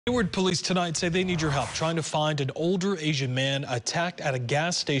Hayward police tonight say they need your help trying to find an older Asian man attacked at a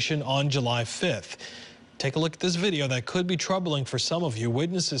gas station on July 5th. Take a look at this video that could be troubling for some of you.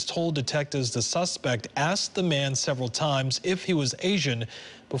 Witnesses told detectives the suspect asked the man several times if he was Asian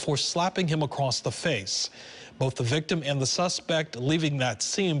before slapping him across the face. Both the victim and the suspect leaving that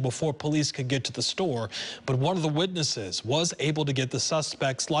scene before police could get to the store, but one of the witnesses was able to get the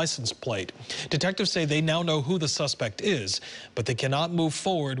suspect's license plate. Detectives say they now know who the suspect is, but they cannot move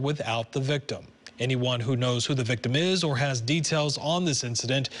forward without the victim. Anyone who knows who the victim is or has details on this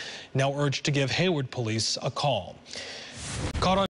incident now urged to give Hayward police a call. Caught on